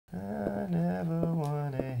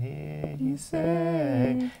we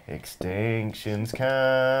say. Extinction's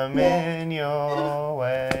coming your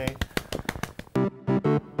way.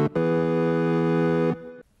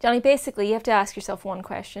 Johnny, basically you have to ask yourself one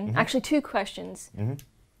question. Actually, two questions.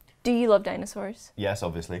 Do you love dinosaurs? Yes,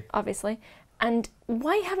 obviously. Obviously. And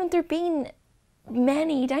why haven't there been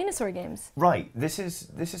many dinosaur games? Right, this is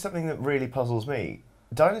something that really puzzles me.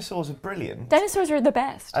 Dinosaurs are brilliant. Dinosaurs are the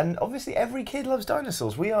best. And obviously every kid loves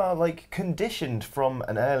dinosaurs. We are like conditioned from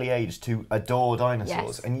an early age to adore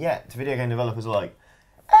dinosaurs. Yes. And yet video game developers are like,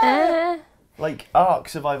 like Ark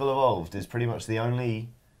Survival Evolved is pretty much the only...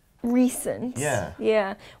 Recent. Yeah.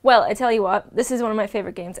 Yeah. Well, I tell you what, this is one of my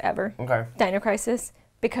favourite games ever. Okay. Dino Crisis.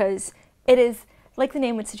 Because it is, like the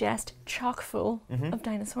name would suggest, chock full of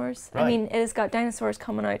dinosaurs. Right. I mean, it has got dinosaurs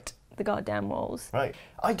coming out the goddamn walls. Right.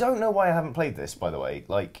 I don't know why I haven't played this, by the way.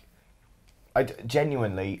 Like,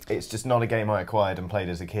 genuinely, it's just not a game I acquired and played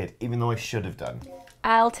as a kid, even though I should have done.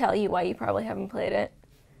 I'll tell you why you probably haven't played it.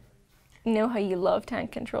 You know how you love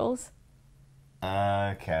tank controls?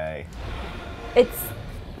 Okay. It's...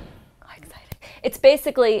 how exciting. It's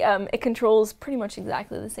basically, it controls pretty much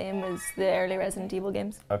exactly the same as the early Resident Evil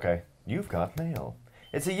games. Okay. You've got mail.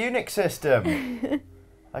 It's a Unix system.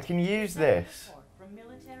 I can use this.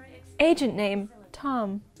 Agent name,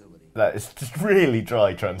 Tom. That is just really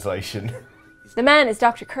dry translation. The man is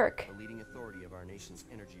Dr. Kirk.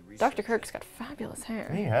 Dr. Kirk's got fabulous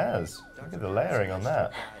hair. He has. Look at the layering on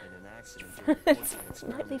that. It's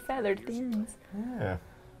slightly feathered at the ends. Yeah.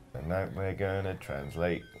 And now we're gonna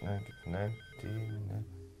translate.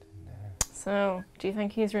 So, do you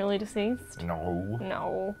think he's really deceased? No.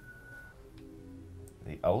 No.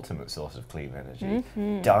 The ultimate source of clean energy.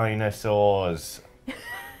 Dinosaurs.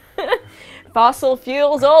 Fossil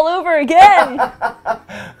fuels all over again!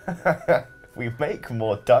 If we make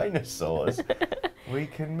more dinosaurs, we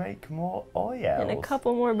can make more oil. In a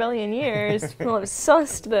couple more billion years, we'll have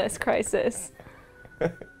sussed this crisis.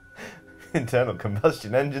 Internal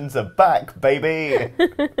combustion engines are back, baby!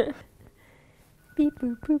 Beep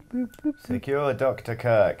boop boop boop boop. Secure Dr.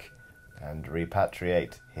 Kirk and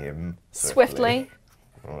repatriate him Swiftly.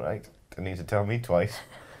 Alright, don't need to tell me twice.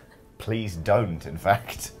 Please don't, in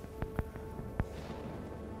fact.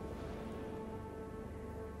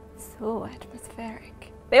 So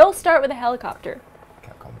atmospheric. They all start with a helicopter.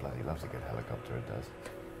 Capcom bloody loves a good helicopter, it does.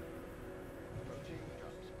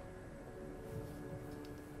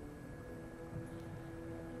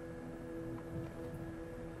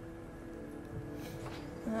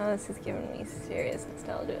 Oh, this is giving me serious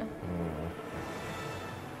nostalgia.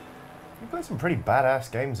 You played some pretty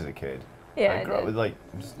badass games as a kid. Yeah, I grew up did. with like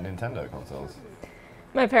just Nintendo consoles.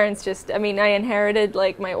 My parents just, I mean, I inherited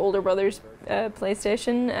like my older brother's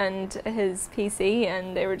PlayStation and his PC,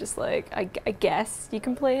 and they were just like, I guess you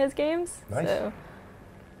can play his games. Nice. So.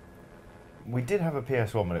 We did have a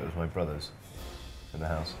PS1, but it was my brother's in the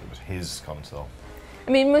house. It was his console.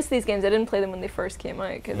 I mean, most of these games, I didn't play them when they first came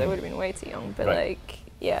out because I would have been way too young, but Right. like,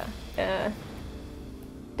 yeah,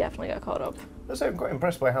 definitely got caught up. Also, I'm quite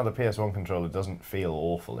impressed by how the PS1 controller doesn't feel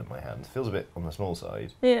awful in my hands. It feels a bit on the small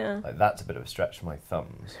side. Yeah. Like, that's a bit of a stretch for my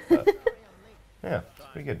thumbs. But yeah, it's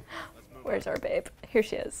pretty good. Where's our babe? Here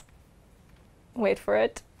she is. Wait for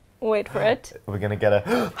it. Wait for it. We're going to get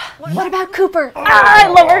a... What about Cooper? I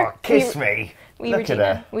love her! Kiss me! Wee Look at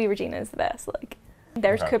Regina. her. Wee Regina is the best. Like,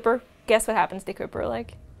 there's Okay. Cooper. Guess what happens to Cooper?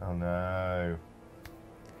 Like, Oh no.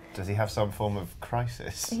 Does he have some form of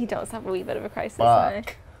crisis? he does have a wee bit of a crisis now.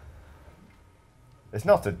 Fuck. It's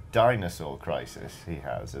not a dinosaur crisis he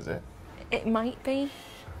has, is it? It might be.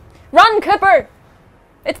 Run, Cooper!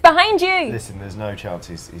 It's behind you! Listen, there's no chance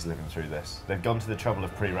he's living through this. They've gone to the trouble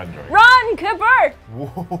of pre-rendering. Run, Cooper!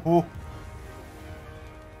 Whoa.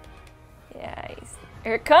 Yeah,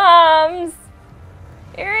 here it comes!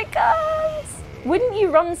 Here it comes! Wouldn't you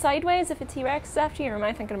run sideways if a T-Rex is after you, or am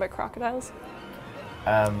I thinking about crocodiles?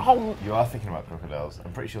 You are thinking about crocodiles.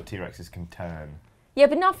 I'm pretty sure T-Rexes can turn. Yeah,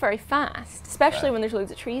 but not very fast, especially Fair. when there's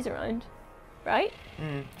loads of trees around. Right?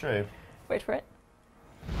 True. Wait for it.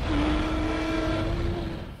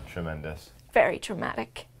 Tremendous. Very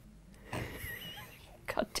dramatic.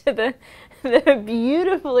 Cut to the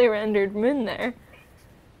beautifully rendered moon there.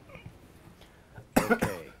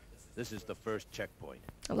 Okay, this is the first checkpoint.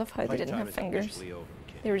 I love how they didn't have fingers. Officially over,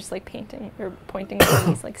 kid. They were just like painting or pointing with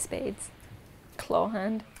these like spades. Claw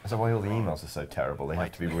hand. That's why all the emails are so terrible. They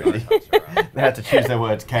have to be really... they have to choose their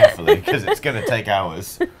words carefully because it's going to take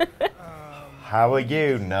hours. How are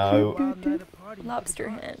you? No. Lobster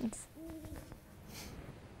hands.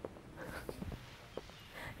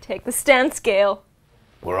 Take the stand scale.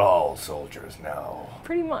 We're all soldiers now.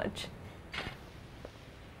 Pretty much.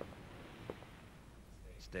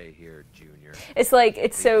 stay here, Junior. It's like,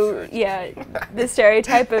 it's so, yeah, the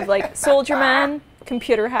stereotype of like soldier man,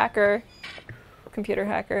 computer hacker,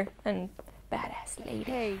 and badass lady.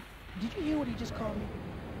 Hey, did you hear what he just called me?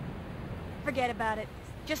 Forget about it.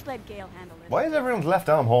 Just let Gale handle it. Why is everyone's left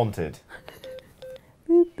arm haunted?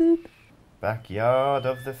 Boop, boop. Backyard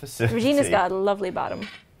of the facility. Regina's got a lovely bottom.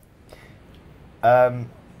 I'm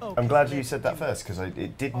glad you said that first, because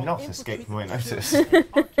it did not escape my notice.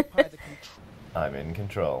 I'm in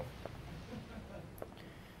control.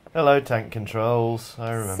 Hello, tank controls.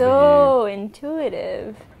 I remember So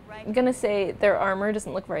intuitive. I'm gonna say their armor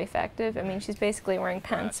doesn't look very effective. I mean, she's basically wearing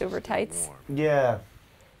pants over tights. you. Yeah.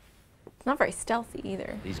 It's not very stealthy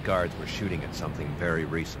either. These guards were shooting at something very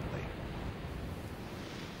recently.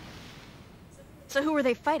 So who were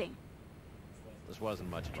they fighting? This wasn't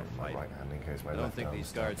much of a fight. Right hand in case my I don't left think arm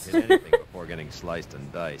these guards starts. hit anything before getting sliced and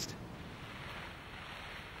diced.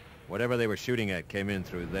 Whatever they were shooting at came in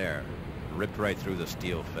through there, ripped right through the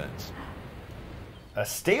steel fence. A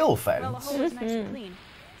steel fence? Well, the hole was nice and clean.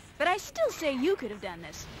 But I still say you could have done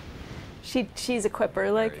this. She's a quipper,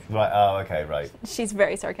 like, Right, oh, okay, right. she's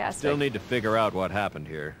very sarcastic. Still need to figure out what happened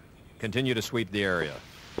here. Continue to sweep the area.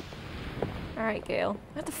 Alright, Gale.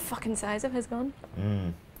 What the fucking size of his gun?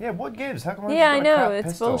 Yeah, what gives? How come I Yeah, I just got a know, crap it's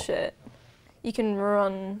pistol? bullshit. You can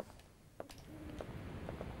run...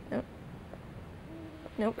 Nope.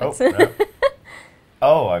 Nope, Oh, it's... no.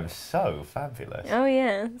 Oh, I'm so fabulous. Oh,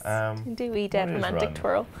 yes. Um, Do we dead what is romantic run?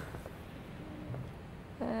 twirl?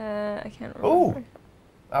 I can't remember. Oh!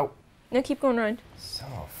 Oh, No, keep going around. so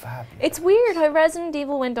fabulous. It's weird how Resident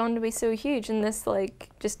Evil went on to be so huge and this, like,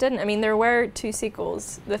 just didn't. I mean, there were 2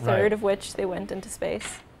 sequels, the third Right. of which they went into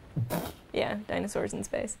space. Yeah, dinosaurs in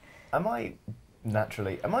space. Am I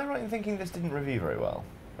right in thinking this didn't review very well?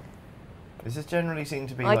 Does this generally seem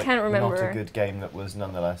to be I like can't not remember. a good game that was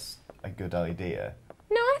nonetheless a good idea?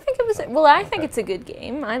 No, I think it was... Well, I think Okay. it's a good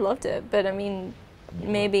game. I loved it, but I mean,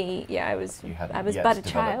 maybe... Yeah, I was You hadn't but a yet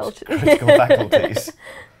child. developed critical faculties.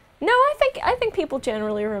 No, I think people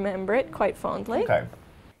generally remember it quite fondly. Okay,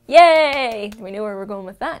 Yay! We knew where we were going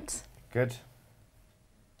with that. good.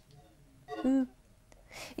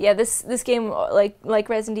 Yeah, this game, like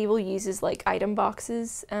Resident Evil, uses like item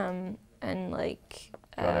boxes and like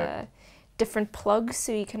Got it. different plugs,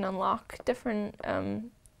 so you can unlock different.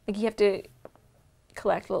 Like you have to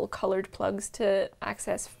collect little colored plugs to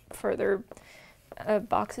access further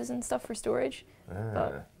boxes and stuff for storage.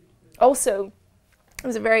 But also, I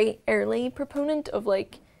was a very early proponent of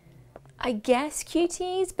like, I guess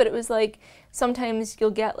QTs, but it was like sometimes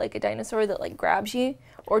you'll get like a dinosaur that like grabs you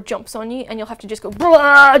or jumps on you, and you'll have to just go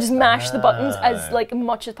blah, just mash the buttons as like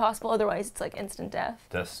much as possible. Otherwise, it's like instant death.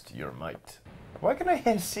 Dust your might. Why can I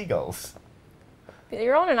hear seagulls?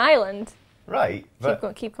 You're on an island. Right,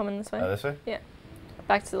 but Keep coming this way. oh, this way. Yeah,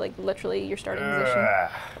 back to like literally your starting position.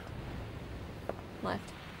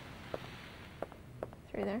 Left.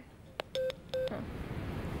 Through there.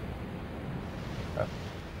 Oh.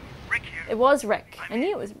 Rick here. It was Rick. I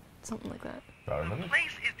knew it was something like that. I remember. The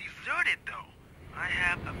place is deserted, though. I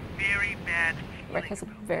have a very bad feeling. Rick has a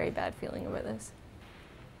very bad feeling about this.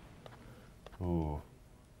 Ooh,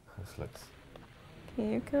 this looks.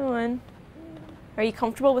 Keep going. Are you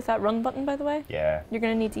comfortable with that run button, by the way? Yeah. You're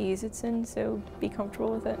gonna need to use it soon, so be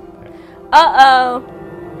comfortable with it. Uh-oh!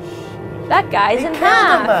 That guy's in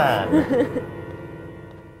half! Man.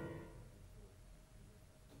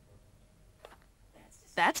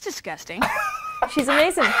 That's disgusting. She's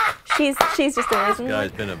amazing. She's just amazing.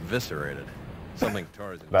 Guy's been eviscerated. Something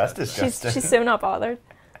tore his That's intestines. disgusting. She's so not bothered.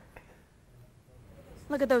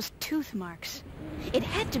 Look at those tooth marks. It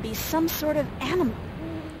had to be some sort of animal.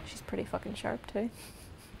 She's pretty fucking sharp too.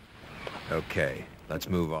 Okay, let's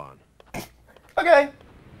move on. Okay.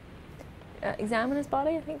 Examine his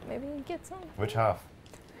body. I think maybe he gets some. Which half?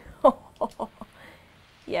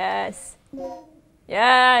 Yes.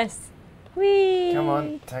 Yes. Whee! Come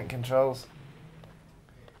on, tank controls.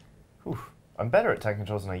 Whew. I'm better at tank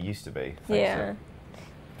controls than I used to be. Thanks Yeah. to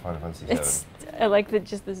Final Fantasy VII. It's I like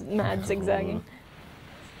just this mad zigzagging.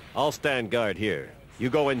 I'll stand guard here. You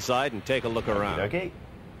go inside and take a look around. Okay.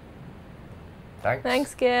 Thanks.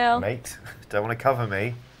 Thanks, Gail. Mate, don't want to cover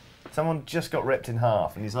me. Someone just got ripped in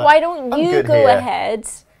half, and he's like, Why don't "I'm you good go here." ahead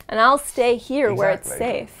and I'll stay here where it's Exactly.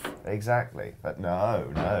 safe. Exactly. But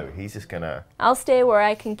no, he's just gonna. I'll stay where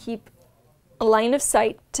I can keep a line of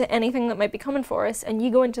sight to anything that might be coming for us, and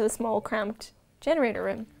you go into the small, cramped generator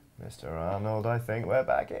room. Mr. Arnold, I think we're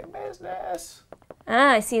back in business.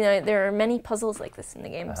 Ah, I see now there are many puzzles like this in the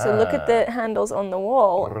game. So look at the handles on the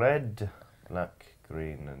wall. Red, black,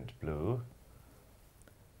 green, and blue.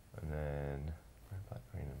 And then red, black,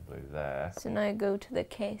 green, and blue there. So now go to the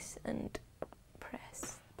case and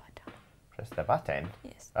press the button. Press the button.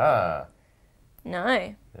 Yes. Ah, Now,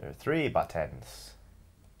 there are 3 buttons.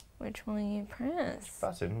 which will you press? Which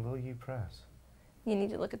button will you press? You need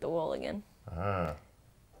to look at the wall again. Ah.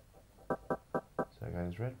 So it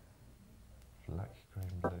goes red, black, green,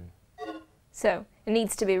 blue. So, it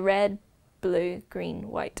needs to be red, blue, green,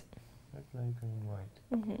 white. Red, blue, green, white.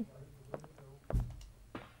 Mm-hmm.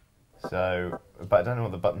 So, but I don't know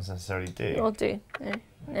what the buttons necessarily do. We'll do. There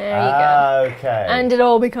you go. Okay. And it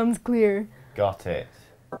all becomes clear. Got it.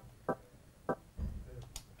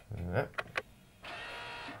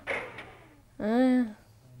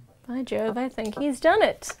 By Jove, I think he's done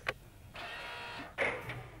it.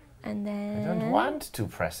 And then... I don't want to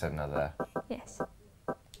press another. Yes.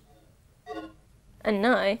 And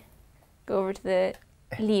now, go over to the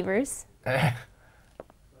levers.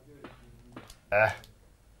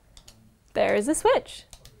 There is a switch.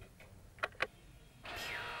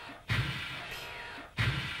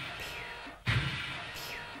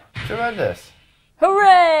 Tremendous.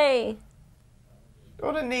 Hooray!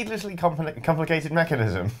 What a needlessly complicated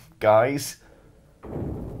mechanism, guys.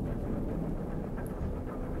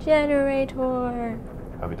 Generator.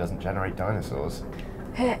 Hope it doesn't generate dinosaurs.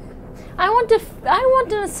 I want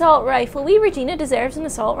an assault rifle. Wee Regina deserves an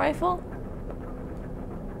assault rifle.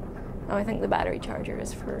 Oh, I think the battery charger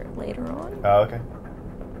is for later on. Oh, okay.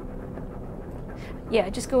 Yeah,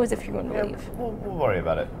 just go as if you're going to leave. We'll worry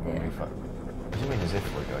about it. We'll Yeah. be fine. What do you mean as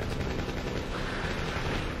if we're going to?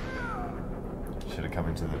 Should have come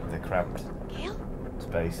into the cramped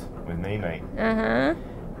space with me, mate. Uh-huh.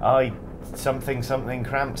 Something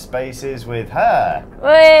cramped spaces with her.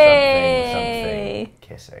 Way! Something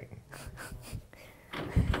kissing.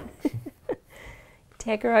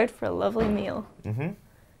 Take her out for a lovely meal. Mm-hmm.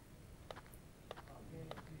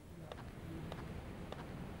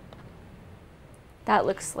 That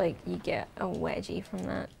looks like you get a wedgie from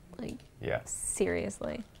that. Like, Yeah.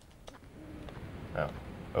 seriously. Oh.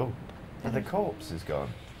 Oh. And the corpse is gone.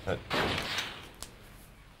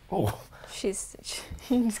 Oh. She's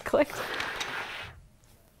clicked.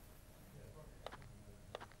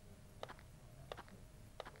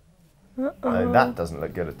 No, that doesn't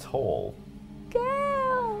look good at all.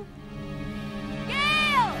 Gail!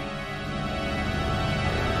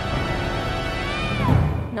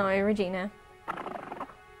 No, Regina.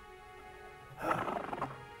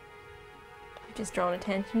 You've just drawn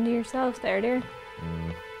attention to yourself there, dear.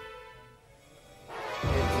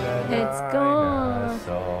 It's gone.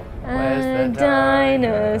 Dinosaur. A Where's the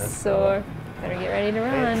dinosaur. Better get ready to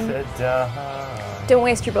run. It's a Don't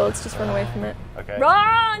waste your bullets, just run away from it. Okay.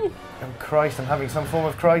 Run! Oh Christ, I'm having some form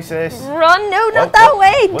of crisis. Run! No, not What? that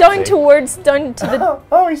way! Whoopsie. Down to the...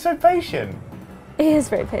 Oh, he's so patient. He is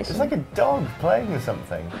very patient. It's like a dog playing with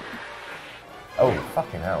something. Oh,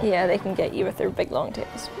 fucking hell. Yeah, they can get you with their big long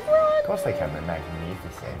tails. Of Run! course they can, they're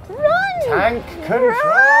magnificent. Run! Tank Run!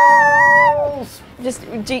 controls! Just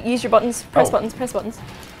use your buttons. Press Oh. buttons. Press buttons.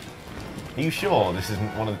 Are you sure this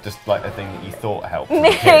isn't one of just like a thing that you thought helped?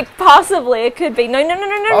 Possibly, it could be. No, no, no,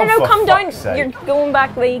 no, no, Oh, no, for come down. fuck's sake. You're going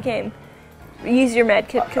back the way you came. Use your med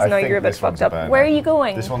kit, because I now think you're a bit this one's fucked a up. burner. Where are you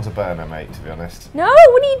going? This one's a burner, mate, to be honest. No,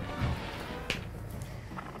 what are you...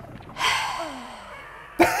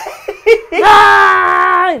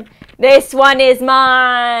 Ah! This one is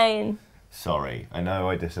mine! Sorry, I know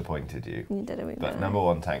I disappointed you. You did a wee But bit. number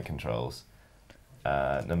 1, tank controls.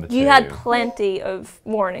 Number 2... You had plenty of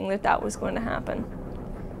warning that that was going to happen.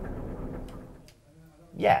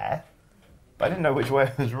 Yeah, but I didn't know which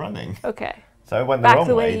way I was running. Okay. So I went the Back wrong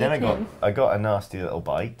the way way, you then came. I got a nasty little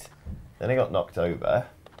bite, then I got knocked over,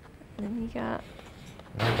 And then you got...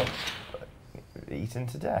 and I got eaten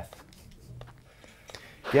to death.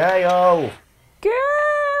 Gale!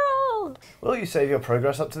 Girl! Will you save your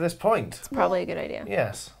progress up to this point? It's probably a good idea.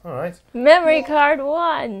 Yes, alright. Memory card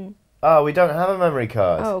 1! Oh, we don't have a memory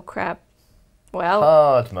card. Oh, crap. Well,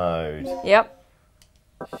 Hard mode. yep.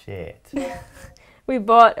 Shit. We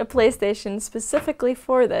bought a PlayStation specifically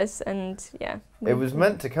for this, and yeah. It was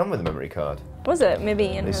meant to come with a memory card. Was it? Maybe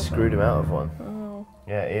Ian They has screwed him out of one. Oh.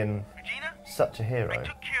 Yeah, Ian, Regina, such a hero. I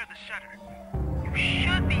took care of the shutter. You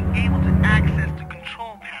should be able to access the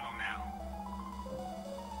control panel now.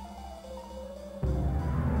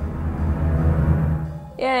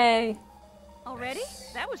 Yay! Already?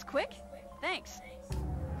 That was quick. Thanks.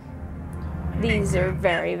 These are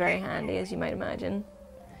very, very handy, as you might imagine.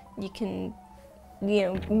 You can, you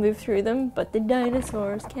know, move through them, but the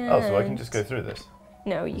dinosaurs can't. Oh, so I can just go through this?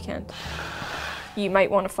 No, you can't. You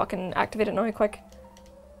might want to fucking activate it now, quick.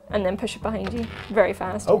 And then push it behind you. Very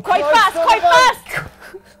fast. Oh, quite Christ fast! Quite almighty. fast!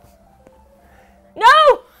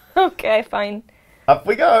 No! Okay, fine. Up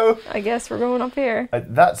we go. I guess we're going up here.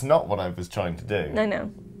 That's not what I was trying to do. I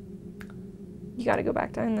know. You gotta go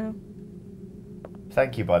back down, though.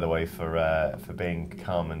 Thank you, by the way, for being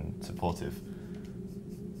calm and supportive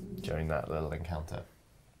during that little encounter.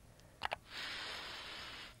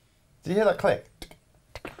 Did you hear that click?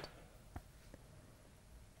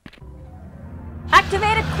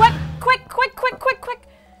 Activate it quick, quick, quick, quick, quick, quick.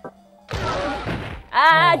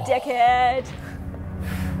 Ah, dickhead.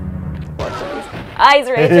 Eyes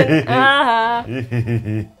raging.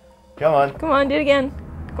 Come on. Come on, do it again.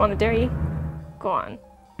 Go on, I dare you. Go on.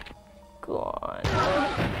 Go on.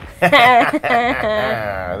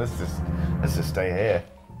 let's just stay here.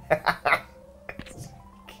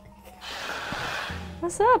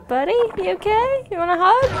 What's up, buddy? You okay? You want a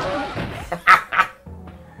hug?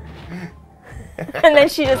 And then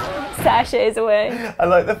she just sachets away. I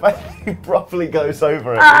like the fact that he properly goes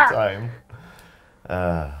over every time.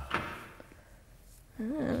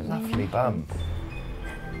 Lovely bum.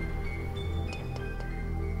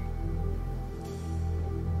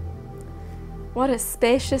 What a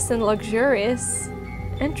spacious and luxurious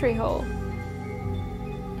entry hole.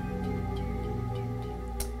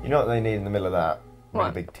 You know what they need in the middle of that? What?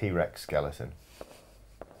 A big T-Rex skeleton.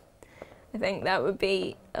 I think that would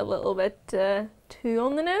be a little bit too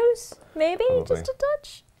on the nose, maybe, Probably. just a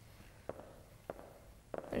touch.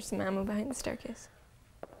 There's some ammo behind the staircase.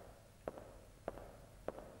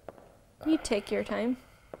 You take your time.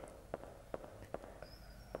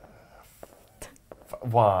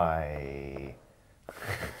 Why?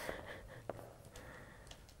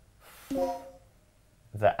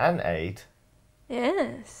 The ant-aid?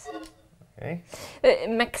 Yes. Okay.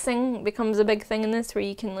 Mixing becomes a big thing in this, where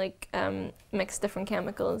you can like mix different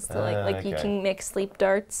chemicals to like you okay. can mix sleep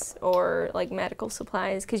darts or like medical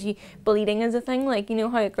supplies, because bleeding is a thing. Like, you know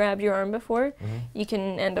how it grabbed your arm before, you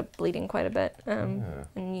can end up bleeding quite a bit, and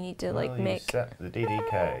you need to like You make. set the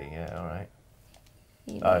DDK. Yeah, all right.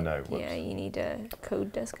 You Oh, need- no, whoops. Yeah, you need a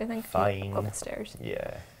code disc, I think. Fine. Up the stairs.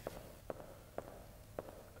 Yeah.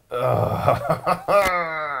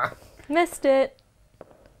 Ugh. Missed it.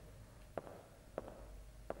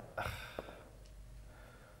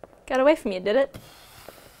 Got away from you, did it?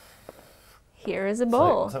 Here is a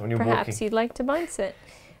bowl. it's like when you're Perhaps walking- you'd like to bounce it.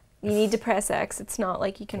 You need to press X. It's not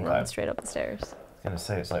like you can run Right. straight up the stairs. I was going to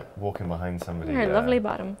say, it's like walking behind somebody. Her lovely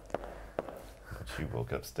bottom. She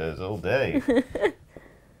walk upstairs all day.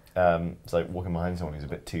 It's like walking behind someone who's a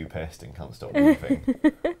bit too pissed and can't stop moving.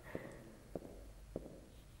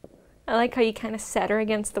 I like how you kind of set her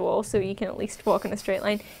against the wall so you can at least walk in a straight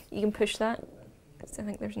line. You can push that, because I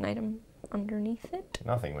think there's an item underneath it.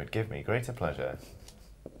 Nothing would give me greater pleasure.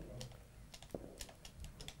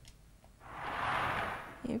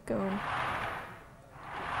 You're going.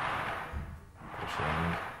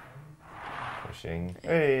 Pushing.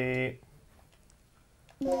 Hey!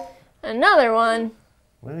 Another one.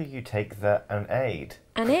 Will you take an aid?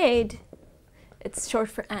 An aid. It's short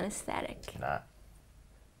for anesthetic. Nah.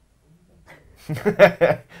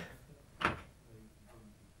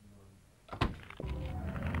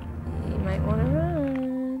 You might want to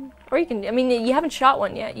run. Or you can, I mean, you haven't shot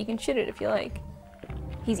one yet. You can shoot it if you like.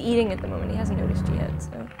 He's eating at the moment. He hasn't noticed you yet,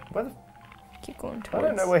 so Where the keep going I towards.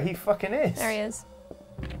 don't know where he fucking is. There he is.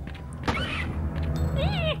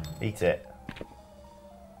 Eat it.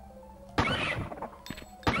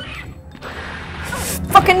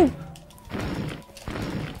 Fucking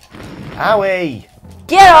Owie!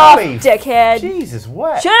 get off, Owie. dickhead! Jesus,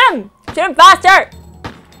 what? Shoot him! Shoot him faster!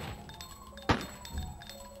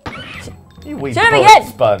 You wee Shoot him bullet again.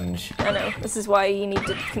 sponge. I know. This is why you need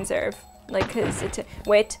to conserve. Like, cause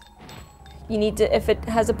wait. You need to. If it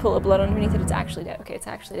has a pool of blood underneath it, it's actually dead. Okay, it's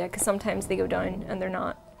actually dead. Because sometimes they go down and they're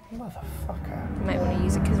not. Motherfucker. You might want to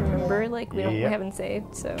use it because remember, like we Yep. haven't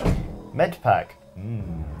saved, so. Med pack.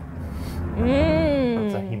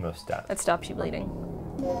 That's a hemostat. That stops you bleeding.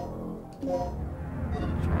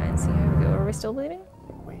 Try and see how we go. Are we still bleeding?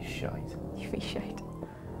 We shite. We shite.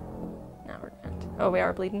 No, we're not. Oh, we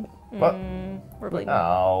are bleeding. What? We're bleeding.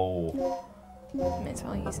 Oh. May as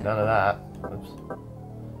well use it. None of that. Oops.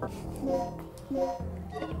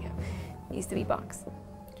 There you go. Use the wee box.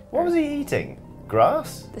 What was he eating?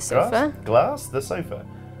 Grass? The sofa. Glass? The sofa.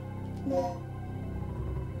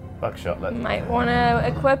 Buckshot. Might want to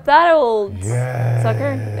equip that old Yes.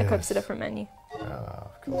 sucker. Equips a different menu. Oh,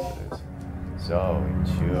 of course it is. So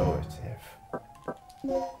intuitive.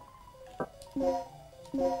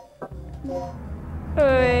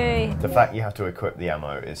 Hey. The fact you have to equip the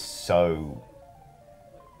ammo is so...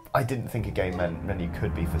 I didn't think a game menu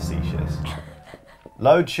could be facetious.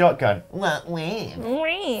 Load shotgun.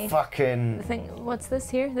 Wee. Fucking. I think, what's this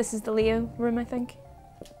here? This is the Leo room, I think.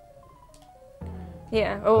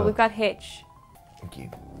 Yeah. Oh, we've got Hitch. Thank you.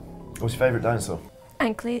 What's your favourite dinosaur?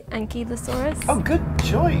 Ankylosaurus. Oh, good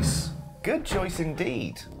choice. Good choice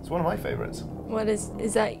indeed. It's one of my favourites. What is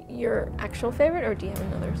that your actual favourite, or do you have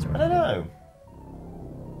another sort I don't know.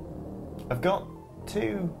 I've got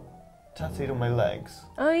 2 tattooed on my legs.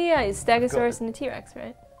 Oh yeah, it's Stegosaurus and the T-Rex,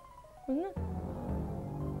 right? Wasn't it?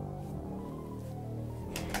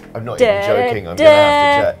 I'm not even joking, I'm gonna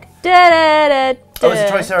have to check. Oh, it's a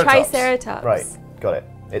Triceratops. Triceratops. Right, got it.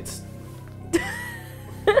 It's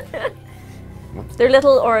They're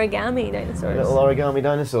little origami dinosaurs. little origami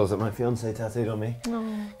dinosaurs that my fiancée tattooed on me.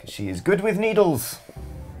 Because she is good with needles.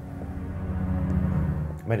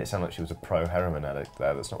 Made it sound like she was a pro heroin addict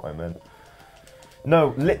there, that's not what I meant.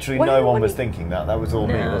 No, literally no one was thinking that. That was all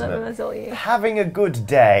me, wasn't it? That was all you. Having a good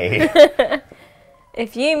day.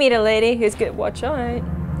 If you meet a lady who's good, watch out.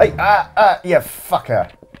 Hey, you fucker.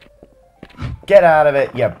 Get out of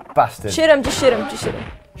it, you bastard. Shoot him, just shoot him, just shoot him.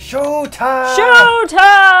 Shoot her! Shoot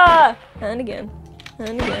her! And again.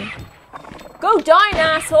 And again. Go down,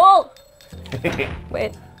 asshole!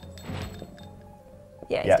 Wait.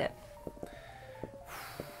 Yeah, he's dead.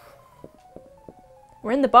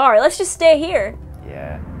 We're in the bar. Let's just stay here.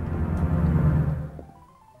 Yeah.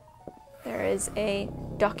 There is a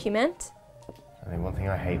document. I mean, one thing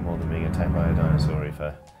I hate more than being attacked by a dinosaur,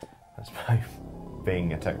 Aoife, that's by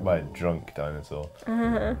being attacked by a drunk dinosaur.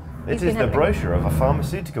 It is the brochure of a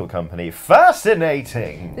pharmaceutical company.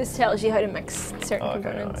 Fascinating! This tells you how to mix certain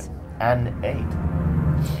components. Right. An 8.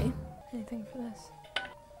 Okay. Anything for this?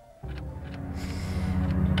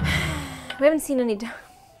 We haven't seen any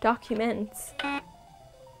documents.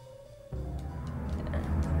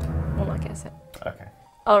 We'll not guess it. Okay.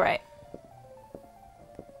 Alright.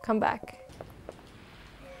 Come back.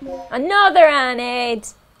 Another Anade!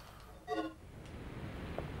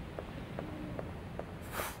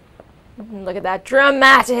 Look at that,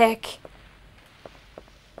 dramatic!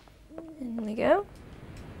 In we go.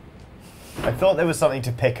 I thought there was something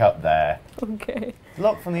to pick up there. Okay.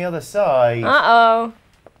 Locked from the other side. Uh-oh.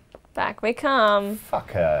 Back we come.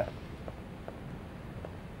 Fucker.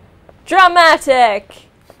 Dramatic!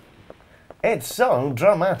 It's so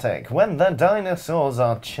dramatic when the dinosaurs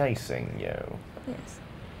are chasing you. Yes.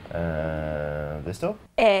 This door?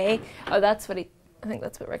 Oh, that's what I think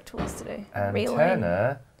that's what Rick told us to do.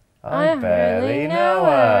 Antenna? I barely know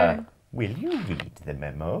her. Will you read the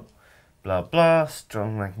memo? Blah blah,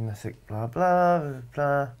 strong magnetic blah blah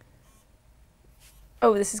blah.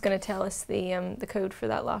 Oh, this is going to tell us the code for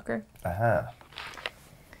that locker. Aha.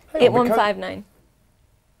 8159.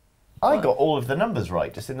 I got all of the numbers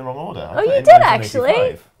right, just in the wrong order. Oh, you did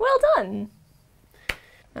actually. Well done.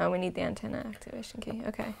 Oh, we need the antenna activation key.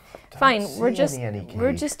 Okay, fine. We're just doing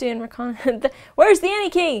Where's the any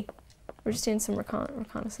key? We're just doing some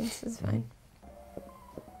reconnaissance. It's fine.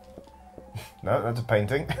 No, that's a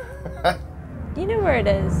painting. Do you know where it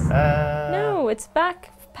is? No, it's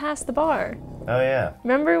back past the bar. Oh yeah.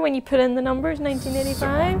 Remember when you put in the numbers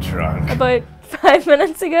 1985? So drunk. About 5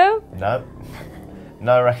 minutes ago? No.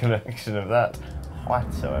 No recollection of that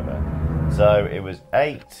whatsoever. So it was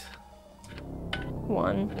 8.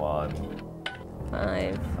 1. 5.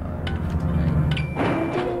 9.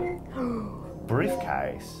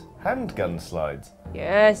 Briefcase. Handgun slides.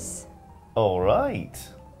 Yes. All right.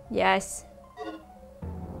 Yes.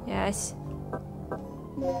 Yes.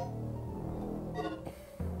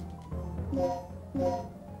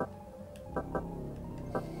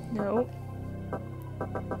 No.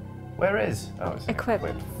 Where is? Oh, it's Equip.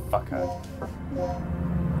 Fucker.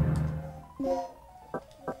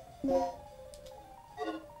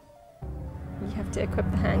 You have to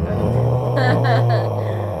equip the handgun.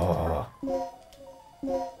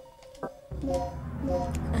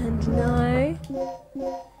 And now.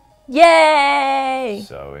 Yay!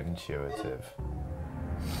 So intuitive.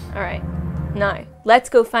 Alright. Now, let's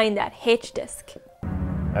go find that H disc. I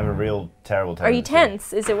have a real terrible tendency. Are you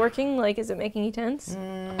tense? Is it working? Like, is it making you tense? What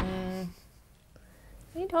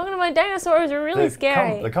are you talking about? Dinosaurs are really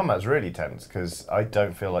scary. The combat's really tense because I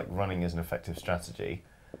don't feel like running is an effective strategy.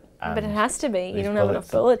 But it has to be. You don't have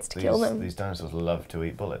enough bullets to kill them. These dinosaurs love to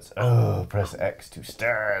eat bullets. Oh, press X to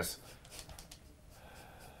stairs.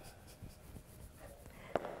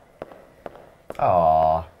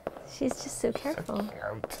 Aww. She's just so careful. So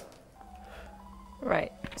cute.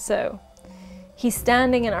 Right, so he's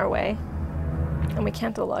standing in our way, and we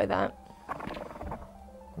can't allow that.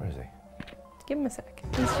 Where is he? Give him a sec.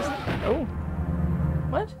 He's just. Oh.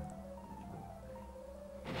 What?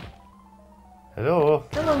 Hello?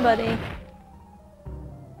 Come on, buddy.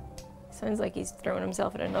 Sounds like he's throwing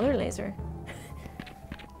himself at another laser.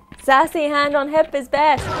 Sassy hand on hip is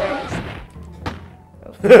best.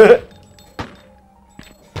 There it is.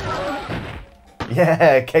 Oh.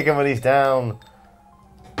 Yeah, kick him when he's down.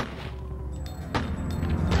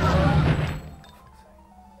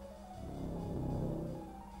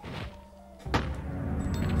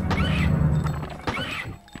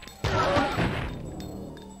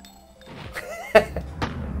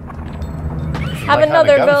 Have like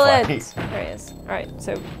another gunfight. bullet. There he is. All right,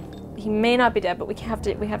 so he may not be dead, but we have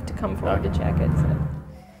to come forward to check it. So.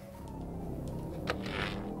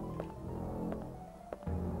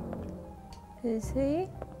 Is he?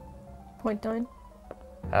 Point down.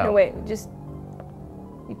 How? No, wait, just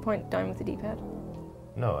you point down with the D-pad.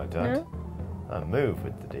 No, I don't. No? I move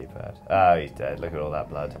with the D-pad. Ah, he's dead. Look at all that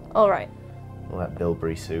blood. All right. All that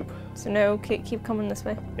bilberry soup. So no, keep coming this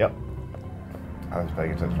way. Yep. I was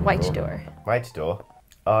paying attention. White before. door. White door.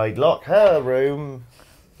 I'd lock her room.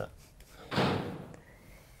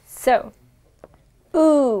 So,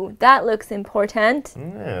 ooh, that looks important.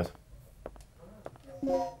 Yes.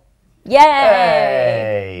 Yay!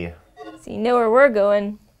 Hey! So you know where we're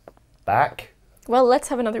going. Back. Well, let's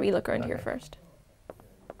have another wee look around here first.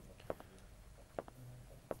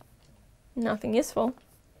 Nothing useful.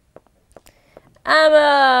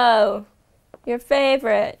 Ammo! Your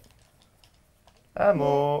favorite.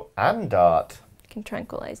 Ammo and dart. You can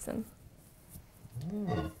tranquilize them.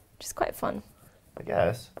 Which is quite fun. I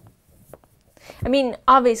guess. I mean,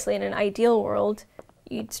 obviously in an ideal world,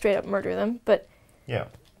 you'd straight up murder them, but Yeah.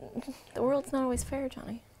 the world's not always fair,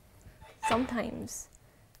 Johnny. Sometimes,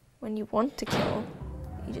 when you want to kill,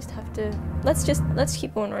 you just have to... Let's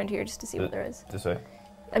keep going around here just to see what there is. This way.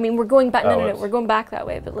 I mean, we're going back... Oh, No, we're going back that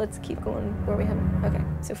way, but let's keep going where we haven't... Okay,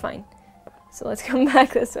 so fine. So let's come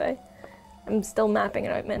back this way. I'm still mapping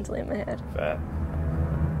it out mentally in my head. Fair.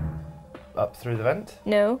 Up through the vent?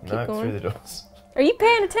 No, keep No, going. through the doors. Are you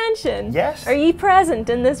paying attention? Yes. Are you present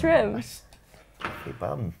in this room? Hey,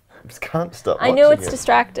 bum. I just can't stop I know watching it's it.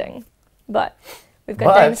 distracting, but we've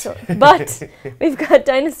got dinosaurs. But we've got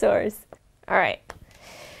dinosaurs. All right.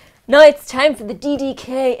 Now it's time for the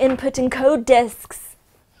DDK input and code discs.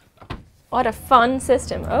 What a fun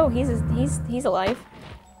system. Oh, he's alive.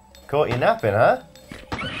 Caught you napping, huh?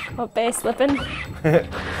 Oh, base slipping.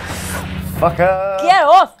 Fucker! Get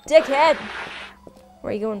off, dickhead!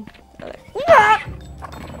 Where are you going? Oh,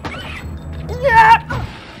 there.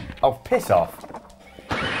 Oh, piss off.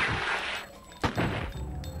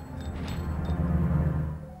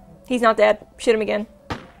 He's not dead. Shoot him again.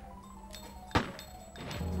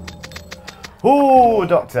 Ooh,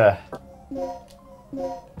 doctor.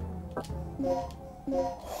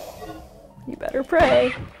 You better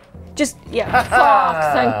pray. Just, yeah,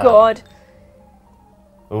 fuck, thank God.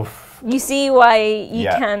 Oof. You see why you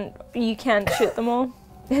Yeah. can't shoot them all?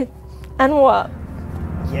 And what?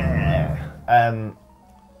 Yeah.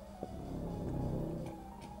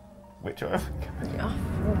 Which one?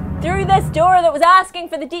 Through this door that was asking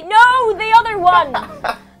for the No, the other one!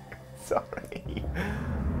 Sorry.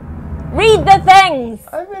 Read the things!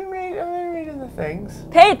 I've been reading the things.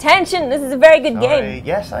 Pay attention, this is a very good game.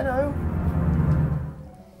 Yes, I know.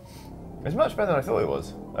 It's much better than I thought it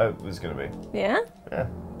was. Oh, it was going to be. Yeah? Yeah.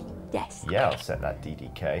 Yes. Yeah, I'll set that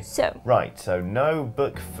DDK. So. Right, so no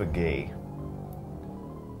book for Guy.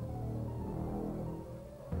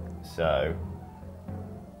 So.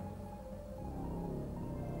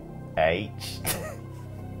 H.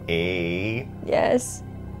 E. Yes.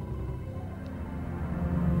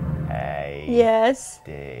 A. Yes.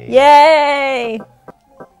 D. Yay! I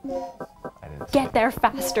didn't Get there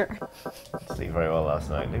faster. sleep very well last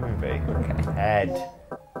night. Leave me be. Okay. Head.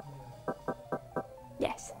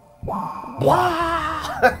 Yes.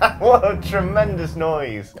 What a tremendous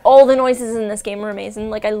noise. All the noises in this game are amazing.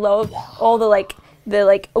 Like, I love all the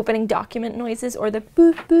opening document noises or the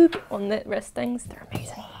boop boop on the wrist things. They're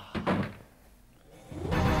amazing.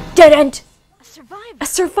 Dead end! A survivor. A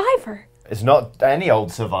survivor! It's not any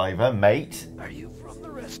old survivor, mate. Are you from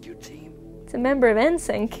the rescue team? It's a member of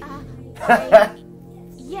NSYNC.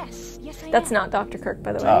 Yes, I am. That's not Dr. Kirk,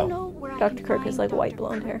 by the way. Oh. Know where I Dr. can Kirk find is like Dr. white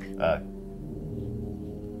blonde hair.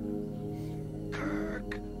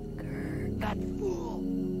 Kirk. That fool.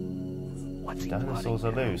 What's he Dinosaurs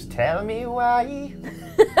are plotting loose. Tell me why.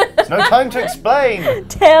 There's no time to explain.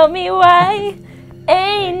 Tell me why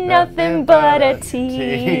ain't nothing but a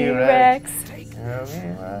T-Rex. Tell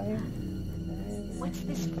me why. What's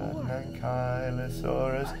this for?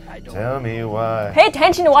 Ankylosaurus. Tell me why. Pay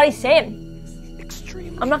attention to what he's saying.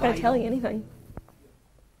 Extremely I'm not going to vital. tell you anything.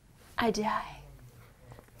 I die.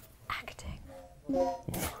 Acting.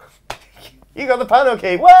 You got the panel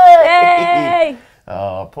key. Way! Yay!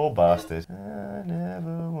 Oh, poor bastard. I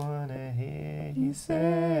never wanna hear you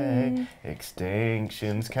say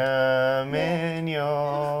extinction's coming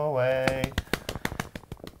your way.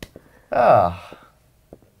 Ah.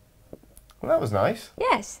 Well, that was nice.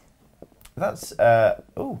 Yes. That's,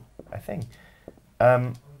 ooh, I think.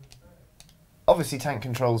 Obviously, tank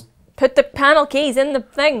controls. Put the panel keys in the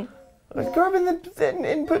thing. Let's grab in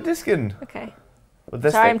the input disc in. Okay. With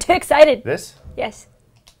this Sorry, thing. I'm too excited. This? Yes.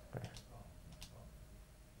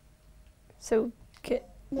 So,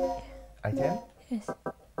 I can? yes.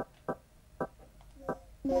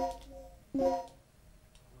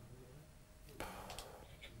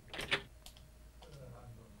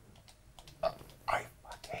 I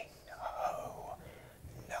fucking know.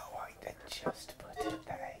 No, I did just put it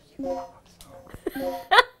there, you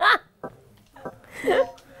asshole.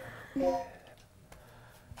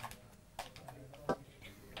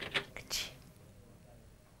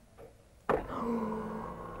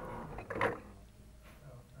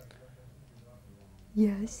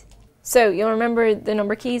 Yes. So, you'll remember the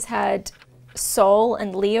number keys had Sol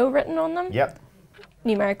and Leo written on them? Yep.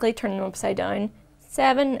 Numerically, turn them upside down.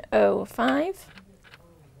 705.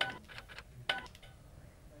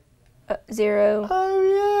 0.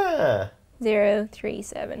 Oh, yeah.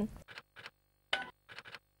 037.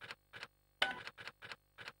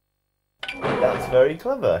 That's very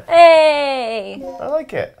clever. Hey! I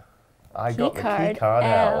like it. I got the key card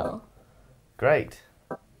L. Great.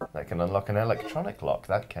 That can unlock an electronic lock,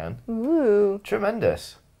 that can. Ooh.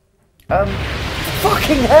 Tremendous.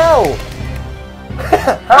 Fucking hell!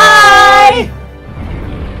 Hi!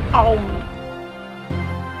 Oh.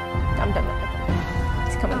 Dum dum dum dum.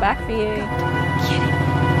 He's coming back for you.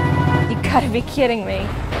 Kidding. You gotta be kidding me.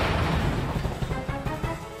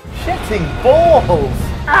 Shitting balls!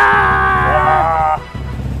 Ah! Ah!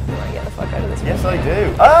 You wanna get the fuck out of this Yes, room? I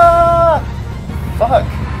do. Ah! Fuck.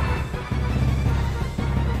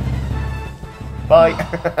 Bye.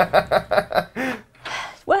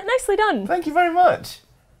 Well, nicely done. Thank you very much.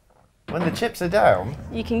 When the chips are down.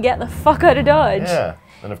 You can get the fuck out of Dodge. Yeah.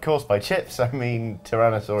 And of course, by chips, I mean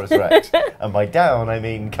Tyrannosaurus Rex. And by down, I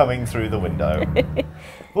mean coming through the window.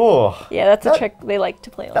 Oh, Yeah, that's a trick they like to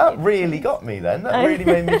play on. that you. really got me then. That really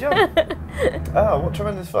made me jump. Oh, what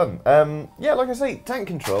tremendous fun. Yeah, like I say, tank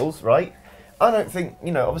controls, right? I don't think,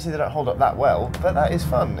 obviously they don't hold up that well, but that is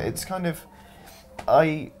fun. It's kind of...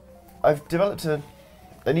 I've developed a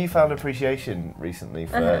newfound appreciation recently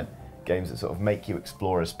for games that sort of make you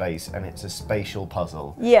explore a space, and it's a spatial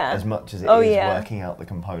puzzle as much as it is working out the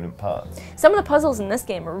component parts. Some of the puzzles in this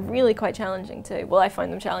game are really quite challenging too. Well, I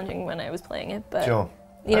found them challenging when I was playing it, but Sure.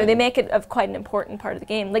 they make it of quite an important part of the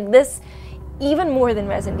game. Like this, even more than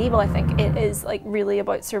Resident Evil, I think it is like really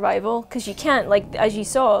about survival, because you can't, like, as you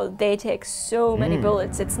saw, they take so many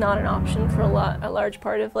bullets. It's not an option for a large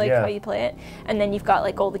part of how you play it. And then you've got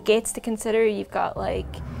like all the gates to consider. You've got like,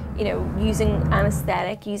 using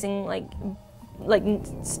anesthetic, using like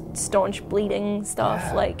staunch bleeding stuff.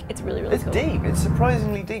 Yeah. Like it's really, really It's cool. deep. It's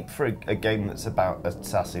surprisingly deep for a game that's about a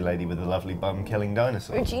sassy lady with a lovely bum killing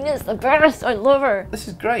dinosaurs. Regina's the best. I love her. This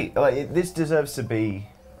is great. Like, this deserves to be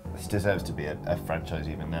a franchise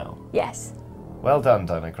even now. Yes. Well done,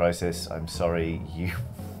 Dino Crisis. I'm sorry you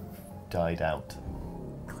died out.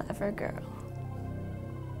 Clever girl.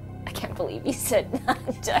 I can't believe you said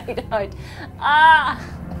that. Died out. Ah!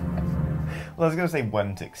 Well, I was going to say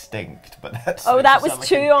went extinct, but that's... Oh, that was like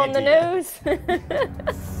two an on the idiot.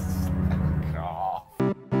 nose.